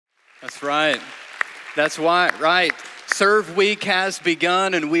That's right. That's why, right. Serve Week has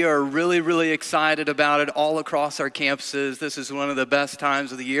begun, and we are really, really excited about it all across our campuses. This is one of the best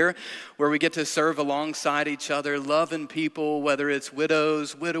times of the year where we get to serve alongside each other, loving people, whether it's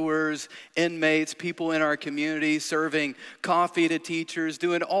widows, widowers, inmates, people in our community, serving coffee to teachers,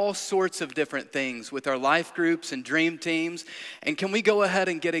 doing all sorts of different things with our life groups and dream teams. And can we go ahead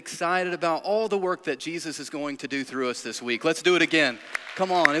and get excited about all the work that Jesus is going to do through us this week? Let's do it again. Come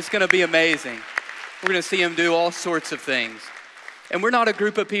on, it's going to be amazing. We're going to see him do all sorts of things. And we're not a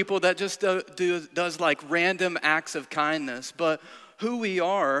group of people that just does like random acts of kindness, but who we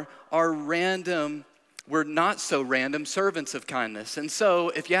are random, we're not so random servants of kindness. And so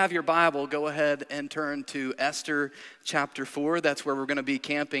if you have your Bible, go ahead and turn to Esther chapter 4. That's where we're going to be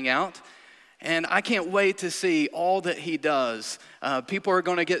camping out. And I can't wait to see all that he does. People are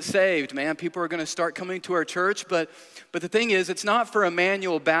going to get saved, man. People are going to start coming to our church. But the thing is, it's not for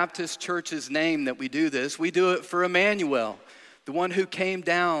Immanuel Baptist Church's name that we do this. We do it for Immanuel, the one who came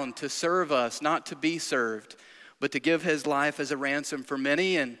down to serve us, not to be served, but to give his life as a ransom for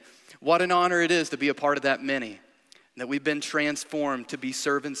many. And what an honor it is to be a part of that many, that we've been transformed to be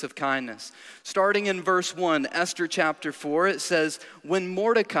servants of kindness. Starting in verse 1, Esther chapter 4, it says, when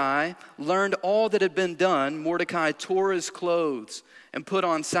Mordecai learned all that had been done, Mordecai tore his clothes and put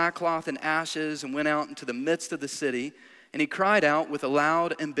on sackcloth and ashes and went out into the midst of the city, and he cried out with a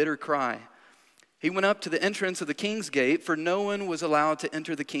loud and bitter cry. He went up to the entrance of the king's gate, for no one was allowed to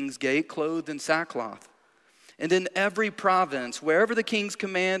enter the king's gate clothed in sackcloth. And in every province, wherever the king's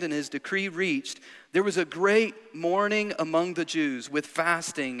command and his decree reached, there was a great mourning among the Jews with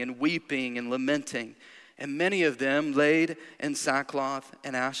fasting and weeping and lamenting, and many of them laid in sackcloth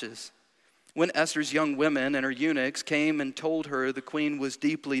and ashes. When Esther's young women and her eunuchs came and told her the queen was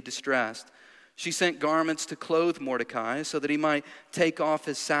deeply distressed, she sent garments to clothe Mordecai so that he might take off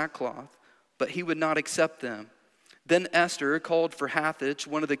his sackcloth, but he would not accept them. Then Esther called for Hathach,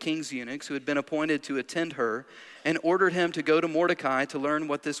 one of the king's eunuchs who had been appointed to attend her, and ordered him to go to Mordecai to learn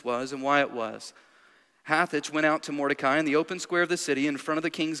what this was and why it was. Hathach went out to Mordecai in the open square of the city in front of the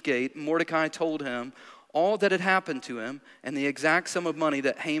king's gate. Mordecai told him all that had happened to him and the exact sum of money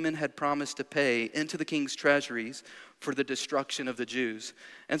that Haman had promised to pay into the king's treasuries for the destruction of the Jews.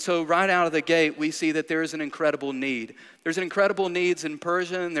 And so right out of the gate, we see that there is an incredible need. There's incredible needs in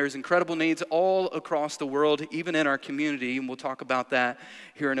Persia, and there's incredible needs all across the world, even in our community, and we'll talk about that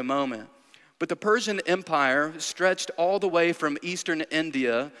here in a moment. But the Persian Empire stretched all the way from eastern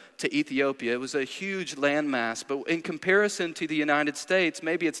India to Ethiopia. It was a huge landmass, but in comparison to the United States,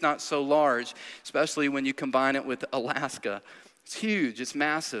 maybe it's not so large, especially when you combine it with Alaska. It's huge, it's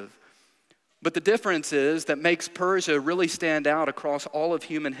massive. But the difference is that makes Persia really stand out across all of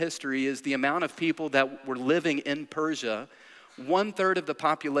human history is the amount of people that were living in Persia. 1/3 of the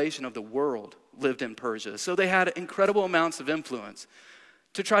population of the world lived in Persia. So they had incredible amounts of influence.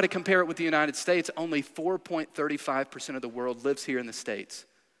 To try to compare it with the United States, only 4.35% of the world lives here in the States.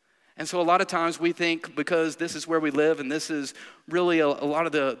 And so a lot of times we think because this is where we live and this is really a lot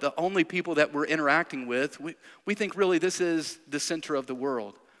of the only people that we're interacting with, we think really this is the center of the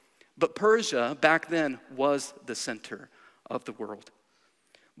world. But Persia back then was the center of the world.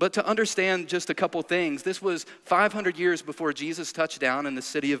 But to understand just a couple things, this was 500 years before Jesus touched down in the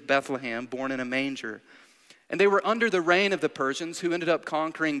city of Bethlehem, born in a manger. And they were under the reign of the Persians, who ended up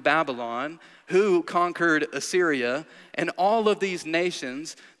conquering Babylon, who conquered Assyria. And all of these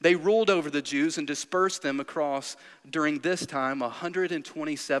nations, they ruled over the Jews and dispersed them across, during this time,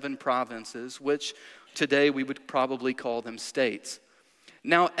 127 provinces, which today we would probably call them states.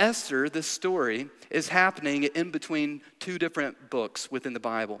 Now, Esther, this story, is happening in between two different books within the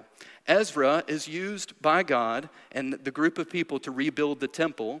Bible. Ezra is used by God and the group of people to rebuild the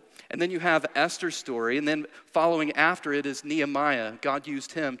temple. And then you have Esther's story, and then following after it is Nehemiah. God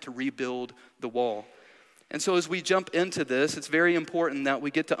used him to rebuild the wall. And so as we jump into this, it's very important that we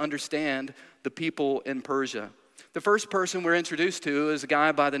get to understand the people in Persia. The first person we're introduced to is a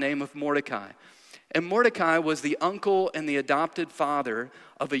guy by the name of Mordecai. And Mordecai was the uncle and the adopted father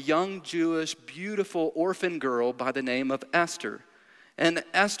of a young Jewish, beautiful orphan girl by the name of Esther. And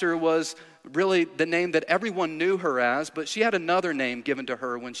Esther was really the name that everyone knew her as, but she had another name given to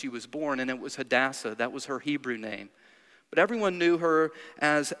her when she was born, and it was Hadassah. That was her Hebrew name. But everyone knew her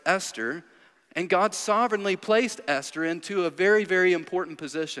as Esther, and God sovereignly placed Esther into a very, very important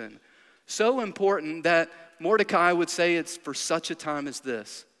position. So important that Mordecai would say it's for such a time as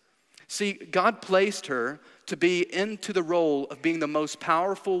this. See, God placed her to be into the role of being the most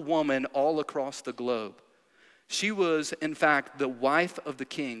powerful woman all across the globe. She was, in fact, the wife of the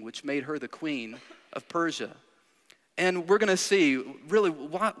king, which made her the queen of Persia. And we're going to see really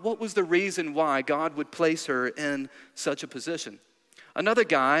what was the reason why God would place her in such a position. Another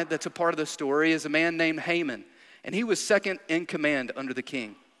guy that's a part of the story is a man named Haman, and he was second in command under the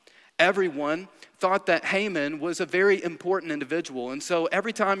king. Everyone thought that Haman was a very important individual, and so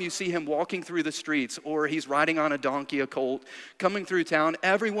every time you see him walking through the streets or he's riding on a donkey, a colt, coming through town,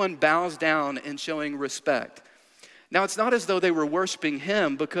 everyone bows down in showing respect. Now, it's not as though they were worshiping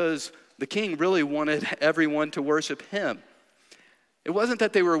him because the king really wanted everyone to worship him. It wasn't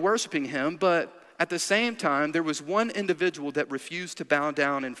that they were worshiping him, but at the same time, there was one individual that refused to bow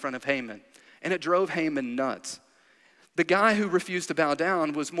down in front of Haman, and it drove Haman nuts. The guy who refused to bow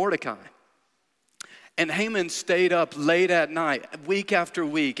down was Mordecai. And Haman stayed up late at night, week after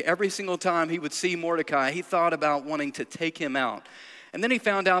week. Every single time he would see Mordecai, he thought about wanting to take him out. And then he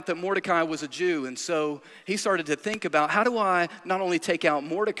found out that Mordecai was a Jew, and so he started to think about, how do I not only take out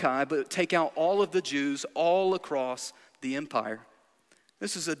Mordecai, but take out all of the Jews all across the empire?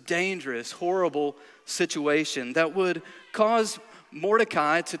 This is a dangerous, horrible situation that would cause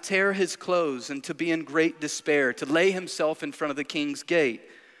Mordecai to tear his clothes and to be in great despair, to lay himself in front of the king's gate.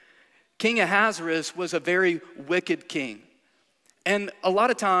 King Ahasuerus was a very wicked king. And a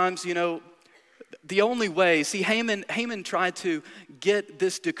lot of times, the only way, Haman tried to get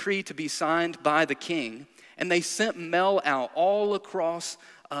this decree to be signed by the king, and they sent mail out all across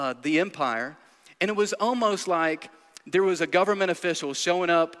the empire, and it was almost like there was a government official showing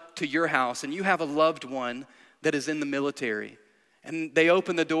up to your house, and you have a loved one that is in the military. And they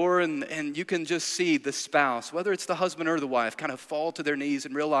open the door, and you can just see the spouse, whether it's the husband or the wife, kind of fall to their knees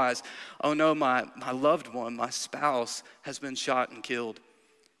and realize, oh no, my loved one, my spouse has been shot and killed.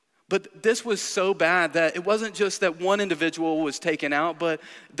 But this was so bad that it wasn't just that one individual was taken out, but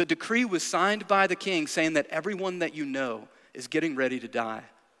the decree was signed by the king saying that everyone that you know is getting ready to die.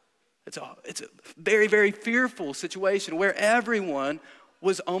 It's a very, very fearful situation where everyone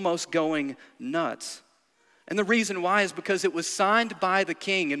was almost going nuts. And the reason why is because it was signed by the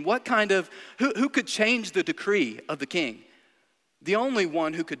king. And who could change the decree of the king? The only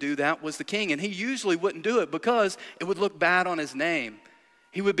one who could do that was the king. And he usually wouldn't do it because it would look bad on his name.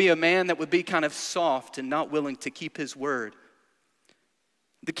 He would be a man that would be kind of soft and not willing to keep his word.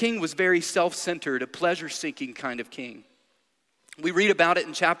 The king was very self-centered, a pleasure-seeking kind of king. We read about it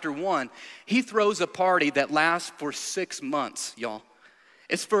in chapter 1. He throws a party that lasts for 6 months, y'all.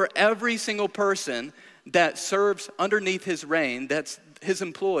 It's for every single person that serves underneath his reign, that's his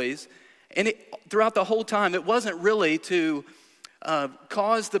employees. And throughout the whole time, it wasn't really to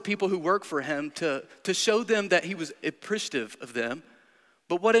cause the people who work for him to show them that he was appreciative of them.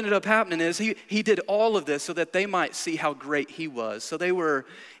 But what ended up happening is he did all of this so that they might see how great he was. So they were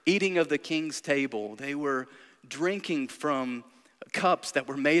eating of the king's table. They were drinking from cups that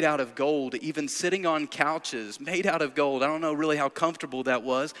were made out of gold, even sitting on couches made out of gold. I don't know really how comfortable that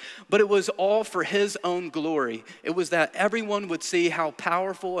was, but it was all for his own glory. It was that everyone would see how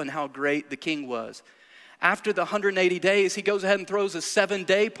powerful and how great the king was. After the 180 days, he goes ahead and throws a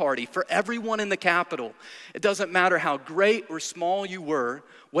 7-day party for everyone in the capital. It doesn't matter how great or small you were,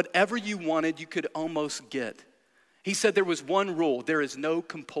 whatever you wanted, you could almost get. He said there was one rule: there is no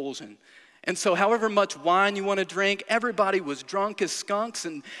compulsion. And so however much wine you want to drink, everybody was drunk as skunks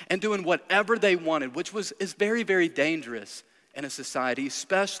and doing whatever they wanted, which is very, very dangerous in a society,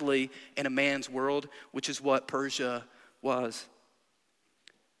 especially in a man's world, which is what Persia was.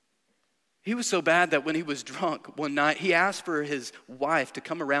 He was so bad that when he was drunk one night, he asked for his wife to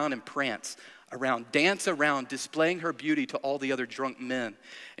come around and dance around, displaying her beauty to all the other drunk men.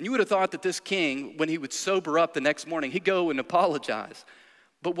 And you would have thought that this king, when he would sober up the next morning, he'd go and apologize.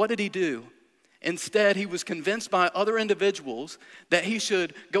 But what did he do? Instead, he was convinced by other individuals that he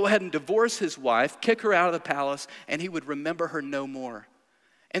should go ahead and divorce his wife, kick her out of the palace, and he would remember her no more.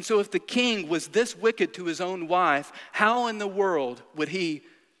 And so if the king was this wicked to his own wife, how in the world would he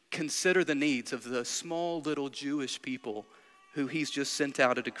consider the needs of the small little Jewish people who he's just sent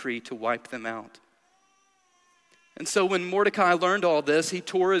out a decree to wipe them out? And so when Mordecai learned all this, he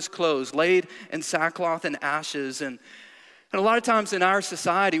tore his clothes, laid in sackcloth and ashes. And a lot of times in our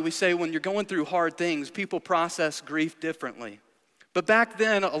society, we say when you're going through hard things, people process grief differently. But back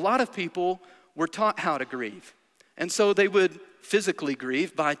then, a lot of people were taught how to grieve. And so they would physically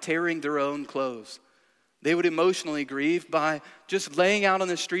grieve by tearing their own clothes. They would emotionally grieve by just laying out on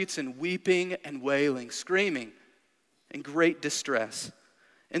the streets and weeping and wailing, screaming in great distress.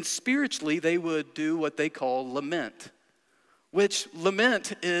 And spiritually, they would do what they call lament, which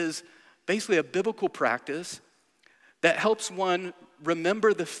lament is basically a biblical practice that helps one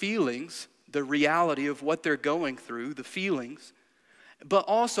remember the feelings, the reality of what they're going through, the feelings, but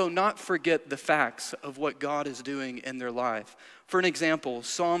also not forget the facts of what God is doing in their life. For an example,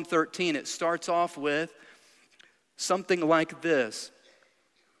 Psalm 13, it starts off with something like this.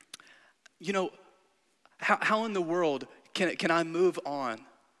 You know, how in the world can I move on?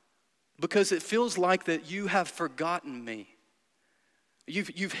 Because it feels like that you have forgotten me.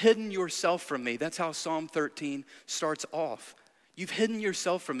 You've hidden yourself from me. That's how Psalm 13 starts off. You've hidden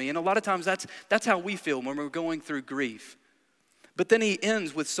yourself from me. And a lot of times that's how we feel when we're going through grief. But then he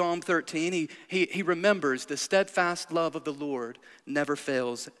ends with Psalm 13. He remembers the steadfast love of the Lord never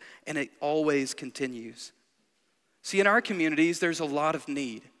fails, and it always continues. See, in our communities, there's a lot of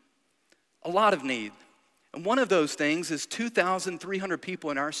need. A lot of need. And one of those things is 2,300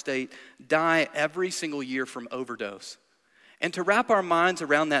 people in our state die every single year from overdose. And to wrap our minds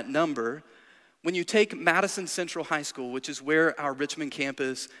around that number, when you take Madison Central High School, which is where our Richmond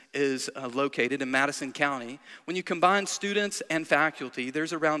campus is located in Madison County, when you combine students and faculty,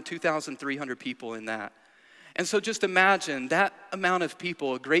 there's around 2,300 people in that. And so just imagine that amount of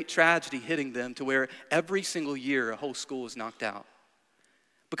people, a great tragedy hitting them to where every single year a whole school is knocked out.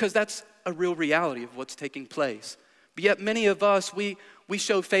 Because that's a real reality of what's taking place. But yet many of us, we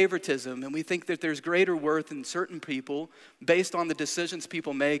show favoritism and we think that there's greater worth in certain people based on the decisions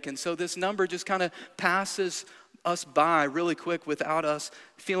people make. And so this number just kind of passes us by really quick without us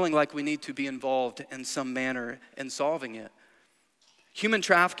feeling like we need to be involved in some manner in solving it. Human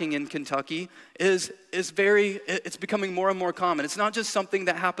trafficking in Kentucky it's becoming more and more common. It's not just something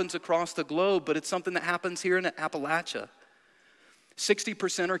that happens across the globe, but it's something that happens here in Appalachia.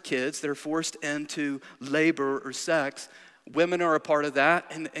 60% are kids that are forced into labor or sex. Women are a part of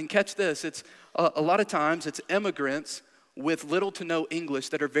that. And catch this, it's a lot of times it's immigrants with little to no English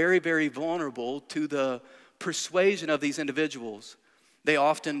that are very, very vulnerable to the persuasion of these individuals. They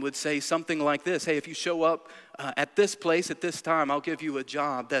often would say something like this: hey, if you show up at this place at this time, I'll give you a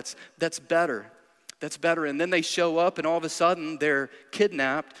job that's better. That's better. And then they show up and all of a sudden they're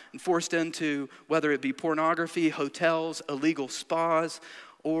kidnapped and forced into, whether it be pornography, hotels, illegal spas,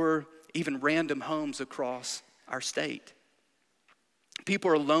 or even random homes across our state.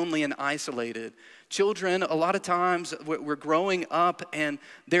 People are lonely and isolated. Children, a lot of times we're growing up and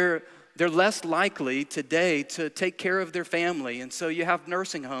they're less likely today to take care of their family. And so you have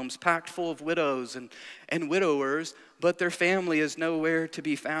nursing homes packed full of widows and widowers, but their family is nowhere to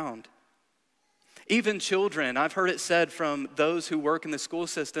be found. Even children, I've heard it said from those who work in the school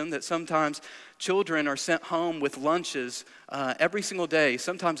system that sometimes children are sent home with lunches every single day,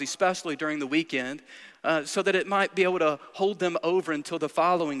 sometimes especially during the weekend, so that it might be able to hold them over until the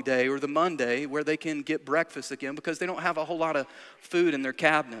following day or the Monday where they can get breakfast again because they don't have a whole lot of food in their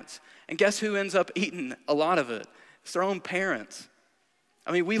cabinets. And guess who ends up eating a lot of it? It's their own parents.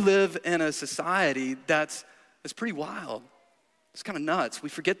 I mean, we live in a society that's pretty wild. It's kind of nuts. We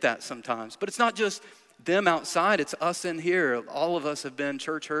forget that sometimes. But it's not just them outside, it's us in here. All of us have been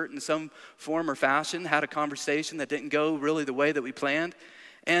church hurt in some form or fashion, had a conversation that didn't go really the way that we planned.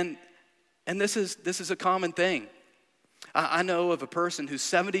 And this is a common thing. I know of a person who's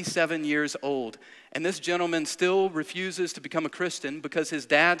 77 years old, and this gentleman still refuses to become a Christian because his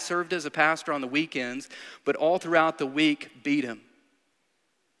dad served as a pastor on the weekends, but all throughout the week beat him.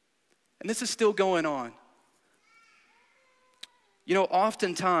 And this is still going on. You know,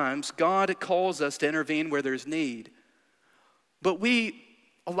 oftentimes, God calls us to intervene where there's need. But we,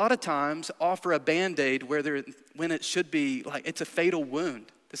 a lot of times, offer a Band-Aid when it should be like it's a fatal wound.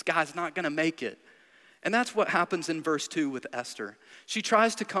 This guy's not going to make it. And that's what happens in verse 2 with Esther. She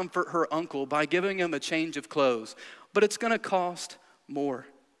tries to comfort her uncle by giving him a change of clothes, but it's going to cost more.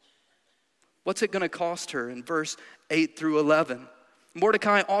 What's it going to cost her? In verse 8 through 11.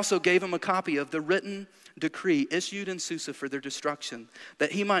 Mordecai also gave him a copy of the written decree issued in Susa for their destruction,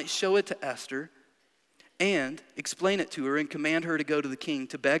 that he might show it to Esther and explain it to her and command her to go to the king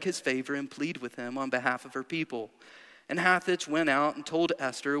to beg his favor and plead with him on behalf of her people. And Hathach went out and told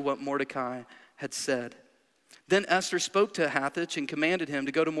Esther what Mordecai had said. Then Esther spoke to Hathach and commanded him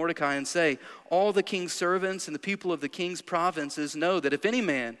to go to Mordecai and say, all the king's servants and the people of the king's provinces know that if any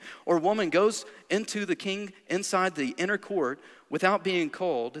man or woman goes into the king inside the inner court without being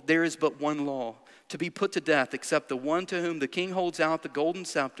called, there is but one law, to be put to death, except the one to whom the king holds out the golden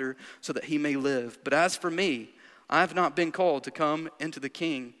scepter so that he may live. But as for me, I have not been called to come into the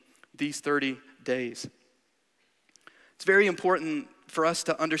king these 30 days. It's very important for us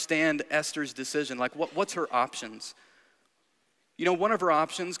to understand Esther's decision. Like, what's her options? You know, one of her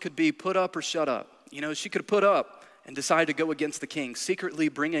options could be put up or shut up. You know, she could put up and decide to go against the king, secretly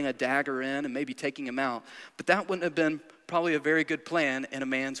bringing a dagger in and maybe taking him out. But that wouldn't have been probably a very good plan in a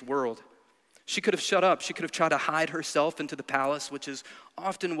man's world. She could have shut up. She could have tried to hide herself into the palace, which is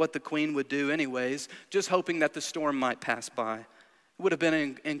often what the queen would do anyways, just hoping that the storm might pass by. It would have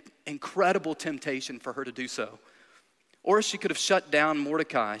been an incredible temptation for her to do so. Or she could have shut down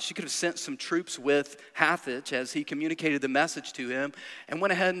Mordecai. She could have sent some troops with Hathach as he communicated the message to him and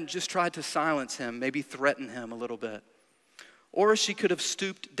went ahead and just tried to silence him, maybe threaten him a little bit. Or she could have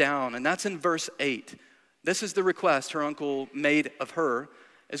stooped down, and that's in verse 8. This is the request her uncle made of her,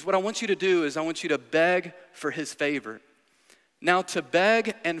 is what I want you to do is I want you to beg for his favor. Now, to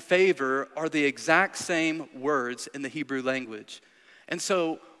beg and favor are the exact same words in the Hebrew language. And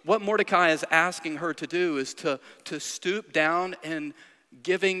so what Mordecai is asking her to do is to stoop down and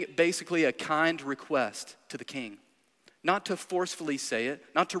giving basically a kind request to the king. Not to forcefully say it,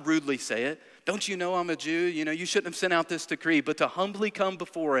 not to rudely say it. Don't you know I'm a Jew? You know, you shouldn't have sent out this decree, but to humbly come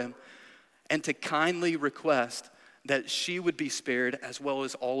before him and to kindly request that she would be spared as well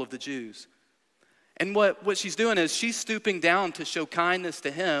as all of the Jews. And what she's doing is she's stooping down to show kindness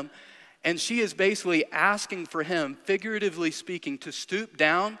to him, and she is basically asking for him, figuratively speaking, to stoop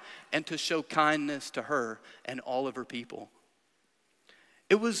down and to show kindness to her and all of her people.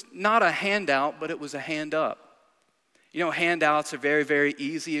 It was not a handout, but it was a hand up. You know, handouts are very, very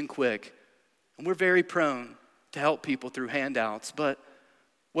easy and quick, and we're very prone to help people through handouts, but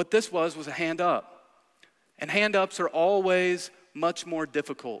what this was a hand up. And hand-ups are always much more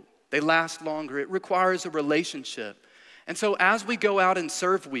difficult. They last longer. It requires a relationship. And so as we go out and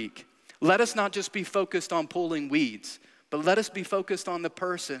serve week, let us not just be focused on pulling weeds, but let us be focused on the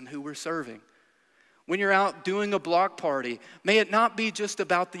person who we're serving. When you're out doing a block party, may it not be just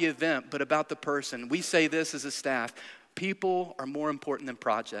about the event, but about the person. We say this as a staff, people are more important than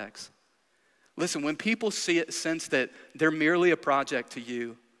projects. Listen, when people sense that they're merely a project to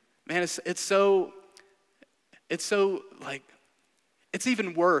you, man, it's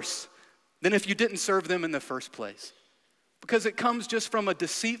even worse than if you didn't serve them in the first place. Because it comes just from a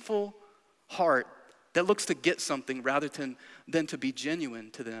deceitful heart that looks to get something rather than to be genuine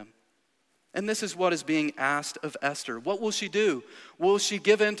to them. And this is what is being asked of Esther. What will she do? Will she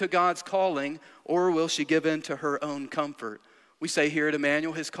give in to God's calling, or will she give in to her own comfort? We say here at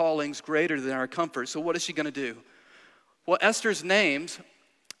Immanuel, his calling's greater than our comfort. So what is she going to do? Well, Esther's names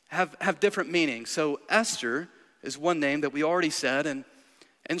have different meanings. So Esther is one name that we already said,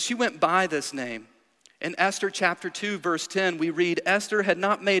 and she went by this name. In Esther chapter 2, verse 10, we read, Esther had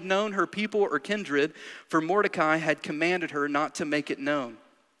not made known her people or kindred, for Mordecai had commanded her not to make it known.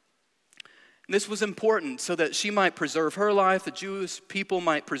 And this was important so that she might preserve her life, the Jewish people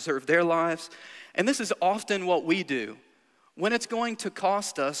might preserve their lives. And this is often what we do. When it's going to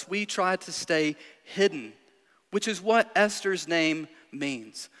cost us, we try to stay hidden, which is what Esther's name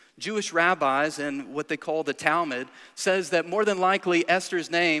means. Jewish rabbis and what they call the Talmud says that more than likely Esther's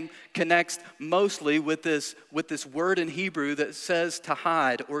name connects mostly with this word in Hebrew that says to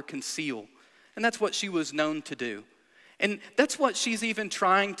hide or conceal. And that's what she was known to do. And that's what she's even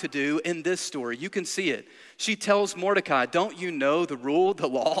trying to do in this story. You can see it. She tells Mordecai, don't you know the rule, the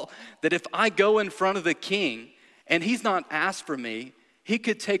law, that if I go in front of the king and he's not asked for me, he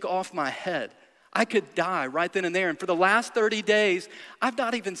could take off my head. I could die right then and there. And for the last 30 days, I've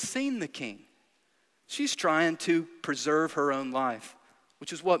not even seen the king. She's trying to preserve her own life,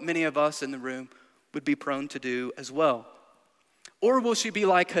 which is what many of us in the room would be prone to do as well. Or will she be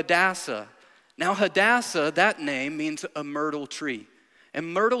like Hadassah? Now Hadassah, that name means a myrtle tree.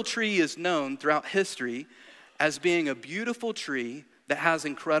 And myrtle tree is known throughout history as being a beautiful tree that has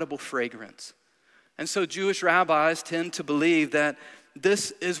incredible fragrance. And so Jewish rabbis tend to believe that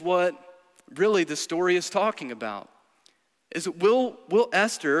this is what really the story is talking about. Is will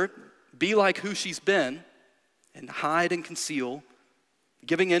Esther be like who she's been and hide and conceal,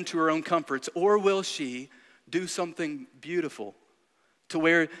 giving in to her own comforts, or will she do something beautiful to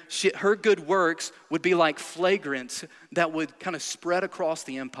where her good works would be like fragrance that would kind of spread across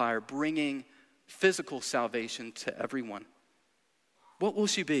the empire, bringing physical salvation to everyone? What will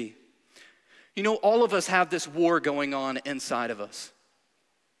she be? You know, all of us have this war going on inside of us.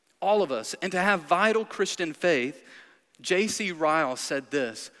 All of us. And to have vital Christian faith, J.C. Ryle said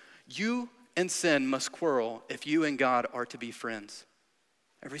this, you and sin must quarrel if you and God are to be friends.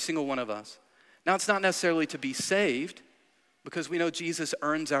 Every single one of us. Now, it's not necessarily to be saved, because we know Jesus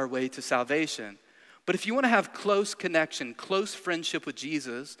earns our way to salvation. But if you want to have close connection, close friendship with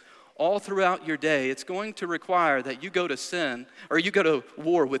Jesus all throughout your day, it's going to require that you go to sin, or you go to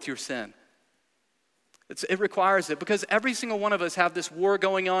war with your sin. It requires it, because every single one of us have this war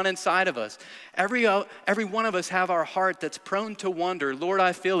going on inside of us. Every one of us have our heart that's prone to wander. Lord,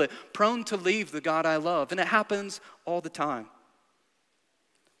 I feel it. Prone to leave the God I love. And it happens all the time.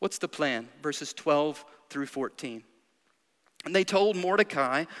 What's the plan? Verses 12 through 14. And they told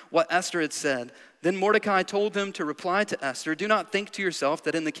Mordecai what Esther had said. Then Mordecai told them to reply to Esther, "Do not think to yourself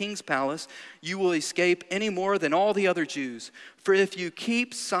that in the king's palace you will escape any more than all the other Jews. For if you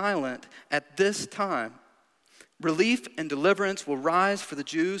keep silent at this time, relief and deliverance will rise for the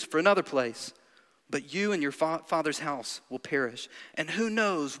Jews for another place. But you and your father's house will perish. And who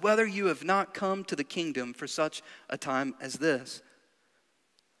knows whether you have not come to the kingdom for such a time as this."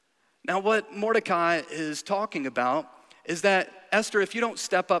 Now what Mordecai is talking about is that, Esther, if you don't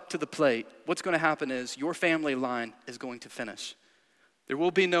step up to the plate, what's going to happen is your family line is going to finish. There will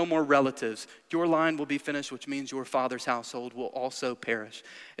be no more relatives. Your line will be finished, which means your father's household will also perish.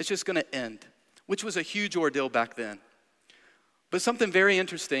 It's just going to end, which was a huge ordeal back then. But something very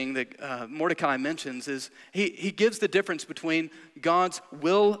interesting that Mordecai mentions is he gives the difference between God's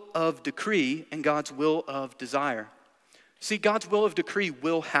will of decree and God's will of desire. See, God's will of decree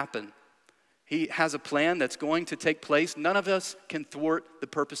will happen. He has a plan that's going to take place. None of us can thwart the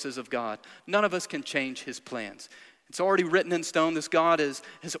purposes of God. None of us can change his plans. It's already written in stone. This God has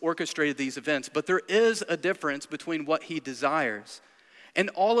orchestrated these events. But there is a difference between what he desires. And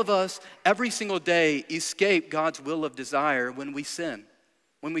all of us, every single day, escape God's will of desire when we sin,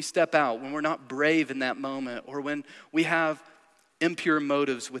 when we step out, when we're not brave in that moment, or when we have impure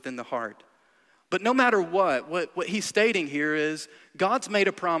motives within the heart. But no matter what he's stating here is God's made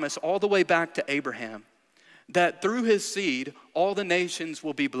a promise all the way back to Abraham that through his seed, all the nations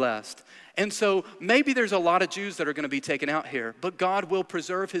will be blessed. And so maybe there's a lot of Jews that are going to be taken out here, but God will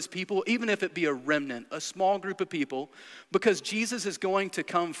preserve his people, even if it be a remnant, a small group of people, because Jesus is going to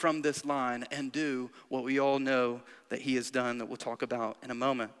come from this line and do what we all know that he has done, that we'll talk about in a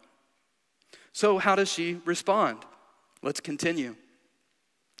moment. So how does she respond? Let's continue.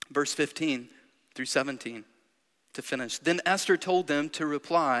 Verse 15 through 17 to finish. Then Esther told them to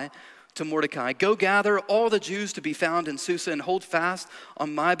reply to Mordecai, "Go gather all the Jews to be found in Susa and hold fast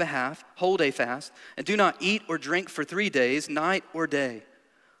on my behalf, hold a fast, and do not eat or drink for 3 days, night or day.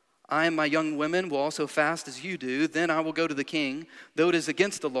 I and my young women will also fast as you do. Then I will go to the king, though it is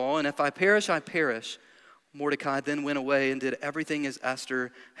against the law, and if I perish, I perish." Mordecai then went away and did everything as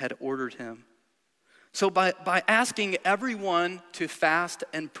Esther had ordered him. So by asking everyone to fast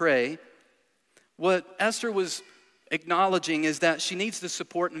and pray, what Esther was acknowledging is that she needs the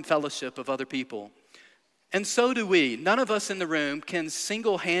support and fellowship of other people. And so do we. None of us in the room can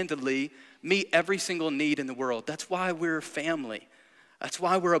single-handedly meet every single need in the world. That's why we're family. That's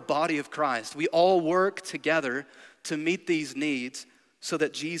why we're a body of Christ. We all work together to meet these needs so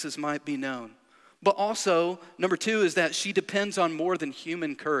that Jesus might be known. But also, number two is that she depends on more than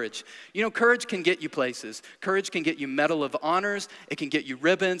human courage. You know, courage can get you places. Courage can get you Medal of Honors. It can get you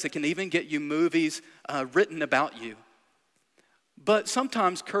ribbons. It can even get you movies written about you. But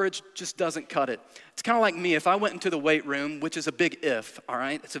sometimes courage just doesn't cut it. It's kind of like me. If I went into the weight room, which is a big if, all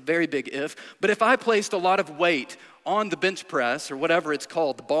right? It's a very big if. But if I placed a lot of weight on the bench press or whatever it's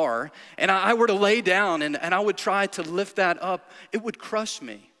called, the bar, and I were to lay down and I would try to lift that up, it would crush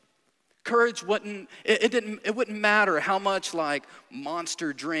me. Courage wouldn't matter how much like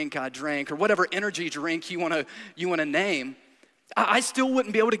Monster drink I drank or whatever energy drink you wanna name. I still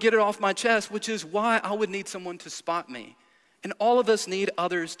wouldn't be able to get it off my chest, which is why I would need someone to spot me. And all of us need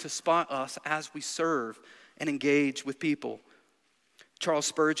others to spot us as we serve and engage with people. Charles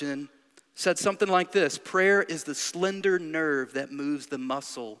Spurgeon said something like this: prayer is the slender nerve that moves the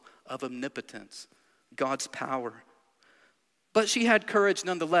muscle of omnipotence, God's power. But she had courage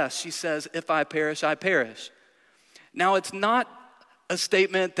nonetheless. She says, "If I perish, I perish." Now, it's not a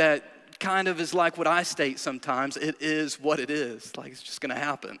statement that kind of is like what I state sometimes. It is what it is. Like, it's just going to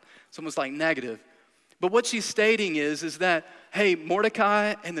happen. It's almost like negative. But what she's stating is that, hey,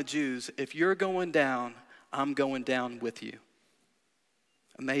 Mordecai and the Jews, if you're going down, I'm going down with you.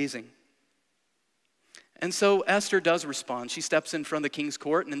 Amazing. And so Esther does respond. She steps in front of the king's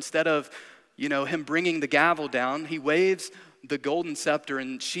court, and instead of, him bringing the gavel down, he waves the golden scepter,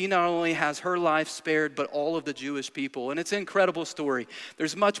 and she not only has her life spared, but all of the Jewish people. And it's an incredible story.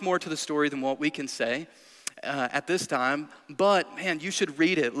 There's much more to the story than what we can say at this time, but man, you should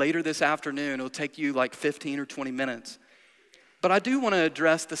read it later this afternoon. It'll take you like 15 or 20 minutes. But I do want to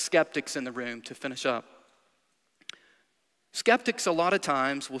address the skeptics in the room to finish up. Skeptics a lot of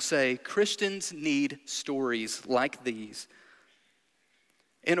times will say Christians need stories like these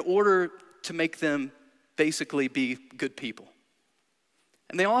in order to make them basically be good people.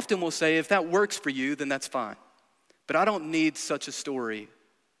 And they often will say, if that works for you, then that's fine. But I don't need such a story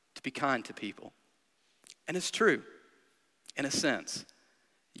to be kind to people. And it's true, in a sense.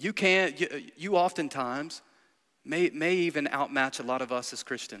 You oftentimes may even outmatch a lot of us as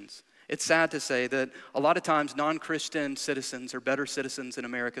Christians. It's sad to say that a lot of times non-Christian citizens are better citizens in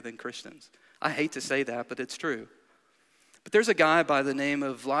America than Christians. I hate to say that, but it's true. But there's a guy by the name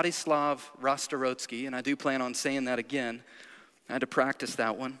of Vladislav Rostorotsky, and I do plan on saying that again. I had to practice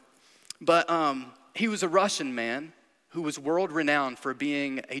that one. But he was a Russian man who was world-renowned for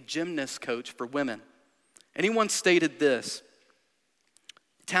being a gymnast coach for women. And he once stated this: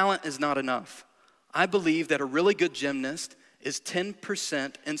 "Talent is not enough. I believe that a really good gymnast is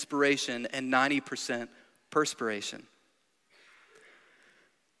 10% inspiration and 90% perspiration."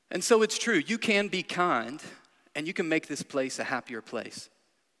 And so it's true. You can be kind, and you can make this place a happier place.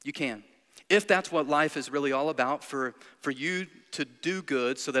 You can. If that's what life is really all about, for you to do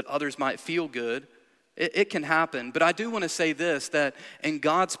good so that others might feel good, it can happen. But I do want to say this, that in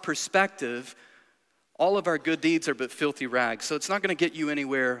God's perspective, all of our good deeds are but filthy rags. So it's not going to get you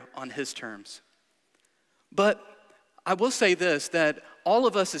anywhere on his terms. But I will say this, that all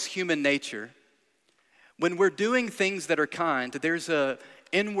of us as human nature, when we're doing things that are kind, there's an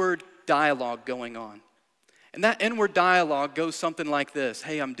inward dialogue going on. And that inward dialogue goes something like this: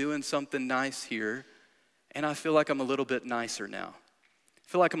 hey, I'm doing something nice here, and I feel like I'm a little bit nicer now. I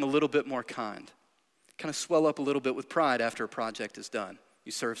feel like I'm a little bit more kind. Kind of swell up a little bit with pride after a project is done.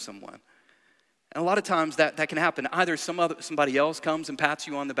 You serve someone. And a lot of times that can happen. Either somebody else comes and pats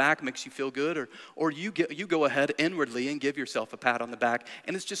you on the back, makes you feel good, or you go ahead inwardly and give yourself a pat on the back,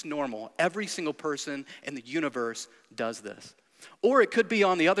 and it's just normal. Every single person in the universe does this. Or it could be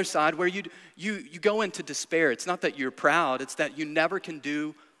on the other side where you go into despair. It's not that you're proud, it's that you never can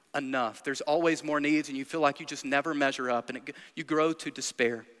do enough. There's always more needs, and you feel like you just never measure up, and you grow to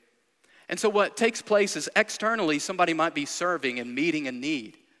despair. And so what takes place is externally somebody might be serving and meeting a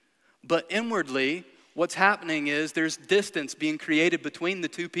need. But inwardly, what's happening is there's distance being created between the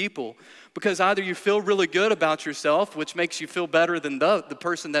two people, because either you feel really good about yourself, which makes you feel better than the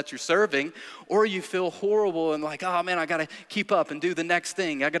person that you're serving, or you feel horrible and like, oh man, I gotta keep up and do the next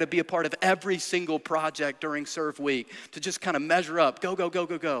thing. I gotta be a part of every single project during Serve Week to just kind of measure up, go, go, go,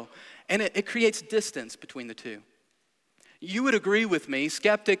 go, go. And it creates distance between the two. You would agree with me,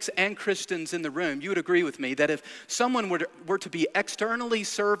 skeptics and Christians in the room, you would agree with me that if someone were to be externally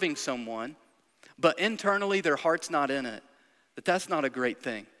serving someone, but internally their heart's not in it, that's not a great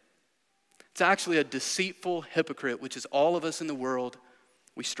thing. It's actually a deceitful hypocrite, which is all of us in the world.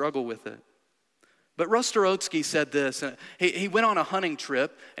 We struggle with it. But Rostorotsky said this. He went on a hunting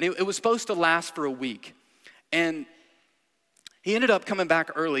trip, and it was supposed to last for a week. And he ended up coming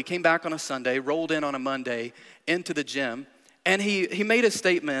back early, came back on a Sunday, rolled in on a Monday into the gym, and he made a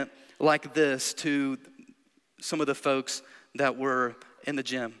statement like this to some of the folks that were in the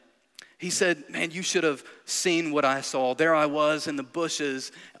gym. He said, man, you should have seen what I saw. There I was in the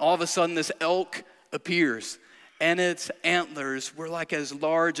bushes. All of a sudden this elk appears, and its antlers were like as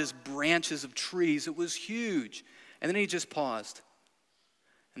large as branches of trees. It was huge. And then he just paused.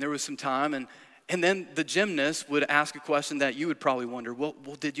 And there was some time, and then the gymnast would ask a question that you would probably wonder, well,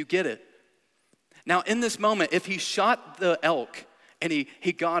 did you get it? Now, in this moment, if he shot the elk and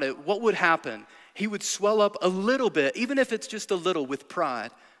he got it, what would happen? He would swell up a little bit, even if it's just a little, with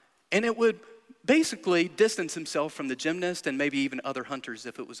pride. And it would basically distance himself from the gymnast and maybe even other hunters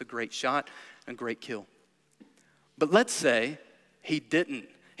if it was a great shot and great kill. But let's say he didn't.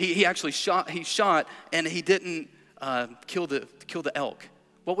 He actually shot and he didn't kill the elk.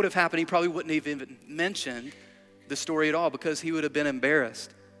 What would have happened? He probably wouldn't have even mentioned the story at all because he would have been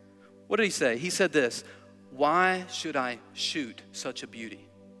embarrassed. What did he say? He said this: why should I shoot such a beauty?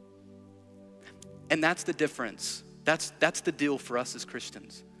 And that's the difference. That's the deal for us as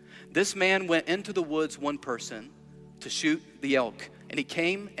Christians. This man went into the woods, one person, to shoot the elk. And he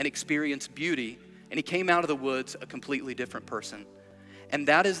came and experienced beauty. And he came out of the woods a completely different person. And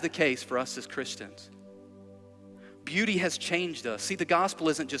that is the case for us as Christians. Beauty has changed us. See, the gospel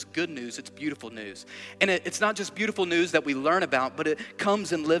isn't just good news, it's beautiful news. And it's not just beautiful news that we learn about, but it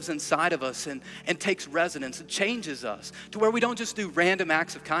comes and lives inside of us and takes resonance. It changes us to where we don't just do random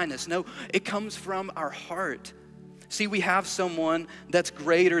acts of kindness. No, it comes from our heart. See, we have someone that's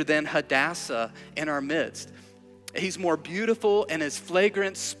greater than Hadassah in our midst. He's more beautiful, and his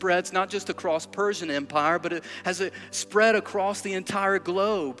fragrance spreads not just across Persian Empire, but it has spread across the entire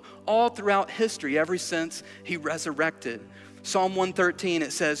globe, all throughout history, ever since he resurrected. Psalm 113,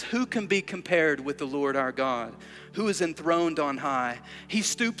 it says, who can be compared with the Lord our God, who is enthroned on high? He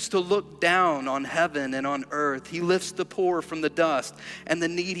stoops to look down on heaven and on earth. He lifts the poor from the dust and the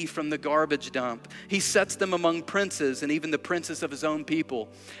needy from the garbage dump. He sets them among princes and even the princes of his own people.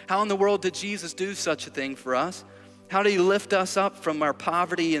 How in the world did Jesus do such a thing for us? How did he lift us up from our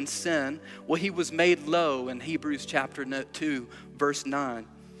poverty and sin? Well, he was made low in Hebrews chapter 2, verse 9.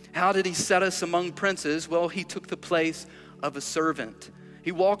 How did he set us among princes? Well, he took the place of a servant.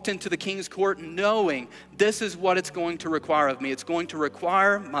 He walked into the king's court knowing this is what it's going to require of me. It's going to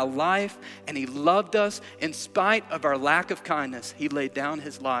require my life, and he loved us in spite of our lack of kindness. He laid down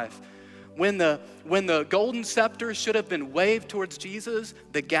his life. When the golden scepter should have been waved towards Jesus,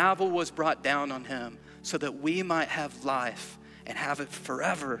 the gavel was brought down on him so that we might have life and have it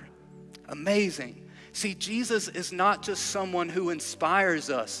forever. Amazing. See, Jesus is not just someone who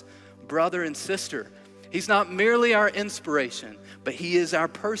inspires us, brother and sister. He's not merely our inspiration, but he is our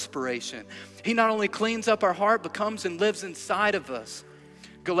perspiration. He not only cleans up our heart, but comes and lives inside of us.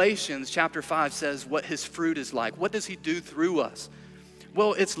 Galatians chapter 5 says what his fruit is like. What does he do through us?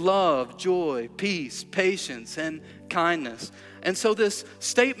 Well, it's love, joy, peace, patience, and kindness. And so this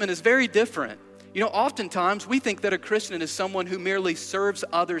statement is very different. You know, oftentimes we think that a Christian is someone who merely serves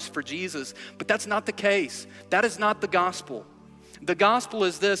others for Jesus, but that's not the case. That is not the gospel. The gospel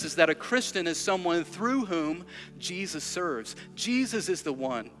is this, is that a Christian is someone through whom Jesus serves. Jesus is the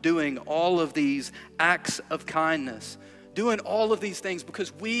one doing all of these acts of kindness, doing all of these things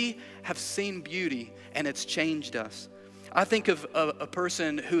because we have seen beauty and it's changed us. I think of a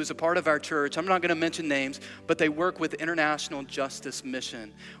person who is a part of our church. I'm not going to mention names, but they work with International Justice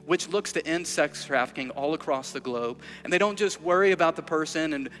Mission, which looks to end sex trafficking all across the globe. And they don't just worry about the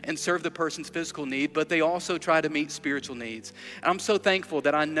person and serve the person's physical need, but they also try to meet spiritual needs. And I'm so thankful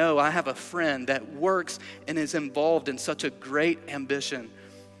that I know I have a friend that works and is involved in such a great ambition.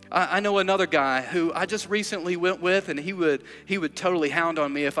 I know another guy who I just recently went with, and he would totally hound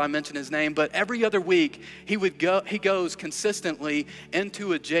on me if I mention his name, but every other week he goes consistently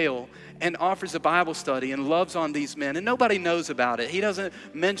into a jail and offers a Bible study and loves on these men, and nobody knows about it. He doesn't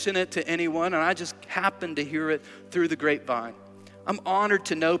mention it to anyone, and I just happened to hear it through the grapevine. I'm honored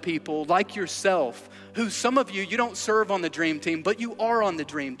to know people like yourself who some of you don't serve on the dream team, but you are on the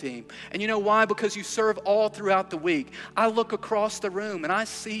dream team. And you know why? Because you serve all throughout the week. I look across the room and I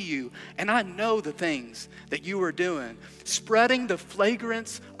see you and I know the things that you are doing. Spreading the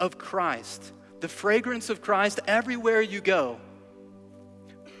fragrance of Christ everywhere you go.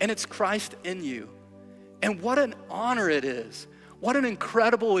 And it's Christ in you. And what an honor it is. What an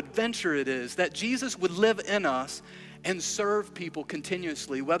incredible adventure it is that Jesus would live in us and serve people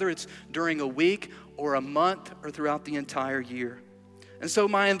continuously, whether it's during a week or a month or throughout the entire year. And so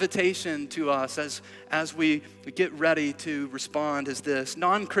my invitation to us as we get ready to respond is this: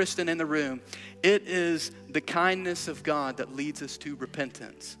 non-Christian in the room, it is the kindness of God that leads us to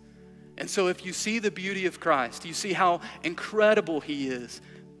repentance. And so if you see the beauty of Christ, you see how incredible he is,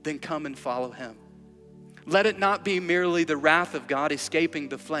 then come and follow him. Let it not be merely the wrath of God escaping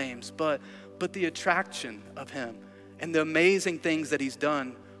the flames, but the attraction of him and the amazing things that he's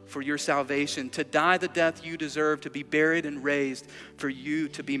done for your salvation, to die the death you deserve, to be buried and raised for you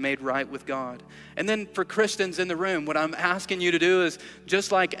to be made right with God. And then for Christians in the room, what I'm asking you to do is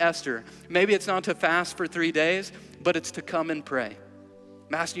just like Esther. Maybe it's not to fast for 3 days, but it's to come and pray.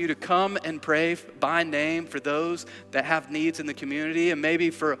 I'm asking you to come and pray by name for those that have needs in the community, and maybe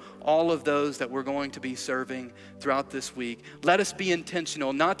for all of those that we're going to be serving throughout this week. Let us be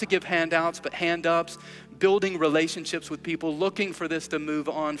intentional, not to give handouts, but hand-ups, building relationships with people, looking for this to move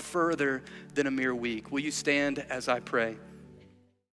on further than a mere week. Will you stand as I pray?